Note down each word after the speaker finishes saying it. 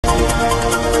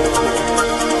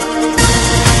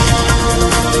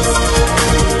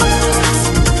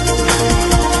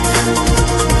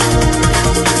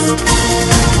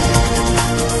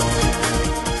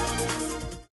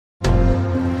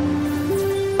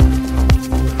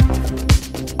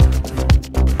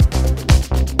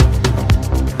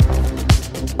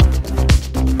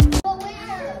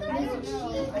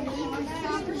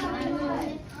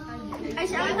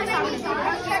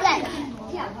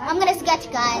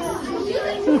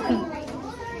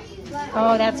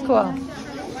Oh, that's cool.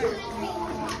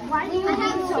 I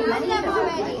have so many of them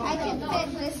already. I can fit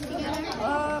this together.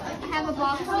 I have a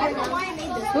box. I don't know why I made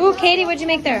this. Ooh, Katie, what'd you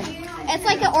make there? It's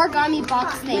like an origami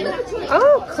box thing.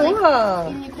 Oh, cool.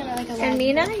 And you put it like a And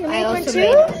Mina, you made one too?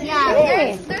 Yeah,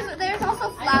 Hey. there's also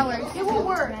flowers. It will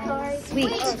work. Sweet.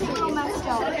 This is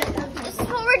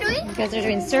what we're doing? You guys are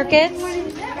doing circuits.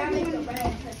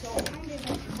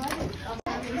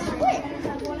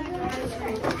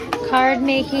 Card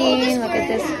making. Look at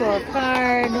this cool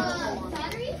card.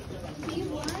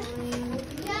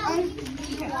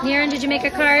 Niran, did you make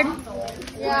a card?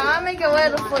 Yeah, I'll make a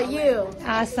letter for you.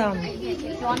 Awesome.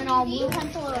 You want an all blue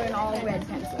pencil or an all red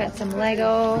pencil? Got some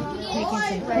Lego, making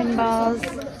some pinballs,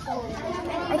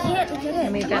 I can't get it.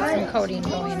 and we've got some coding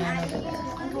going on over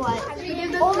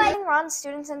there. All morning, Ron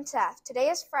students and staff. Today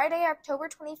is Friday, October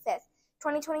 25th,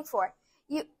 2024.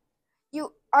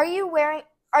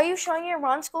 Are you showing your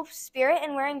Ron School spirit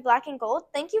and wearing black and gold?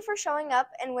 Thank you for showing up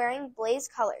and wearing Blaze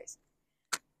colors.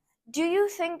 Did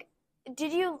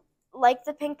you like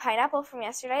the pink pineapple from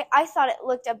yesterday? I thought it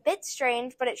looked a bit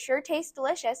strange, but it sure tastes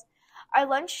delicious. Our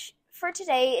lunch for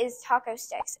today is taco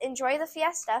sticks. Enjoy the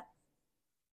fiesta.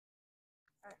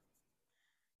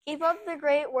 Keep up the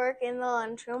great work in the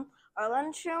lunchroom. Our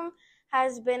lunchroom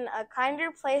has been a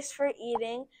kinder place for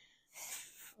eating,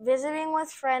 visiting with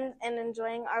friends, and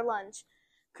enjoying our lunch.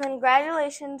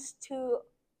 Congratulations to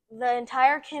the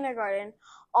entire kindergarten.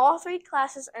 All 3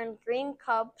 classes earned green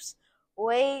cups.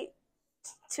 Way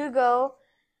to go,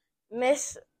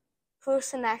 Miss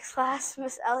Plusinek's class,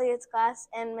 Miss Elliott's class,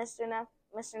 and Mr.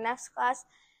 Neff's class,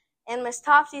 and Miss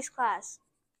Topsy's class.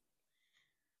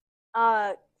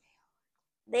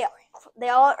 They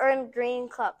all earned green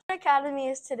cups. Academy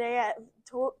is today at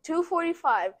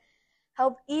 2:45.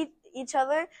 Help each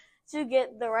other to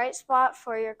get the right spot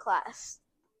for your class.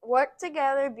 Work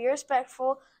together. Be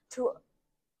respectful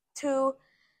to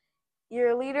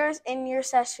your leaders in your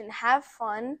session. Have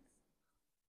fun.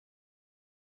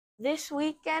 This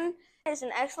weekend is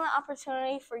an excellent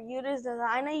opportunity for you to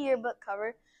design a yearbook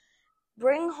cover.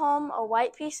 Bring home a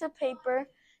white piece of paper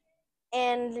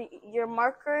and your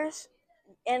markers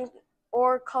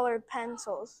or colored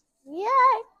pencils. Yeah.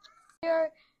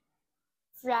 Your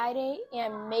Friday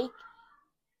and make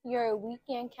your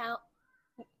weekend count.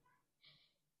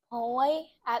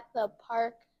 Play at the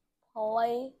park.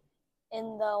 Play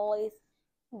in the lake.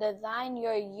 Design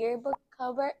your yearbook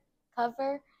cover.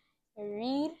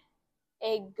 Read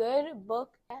a good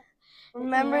book.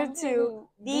 Remember to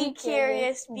be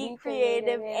curious, be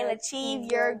creative, and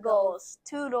achieve your goals.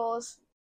 Toodles.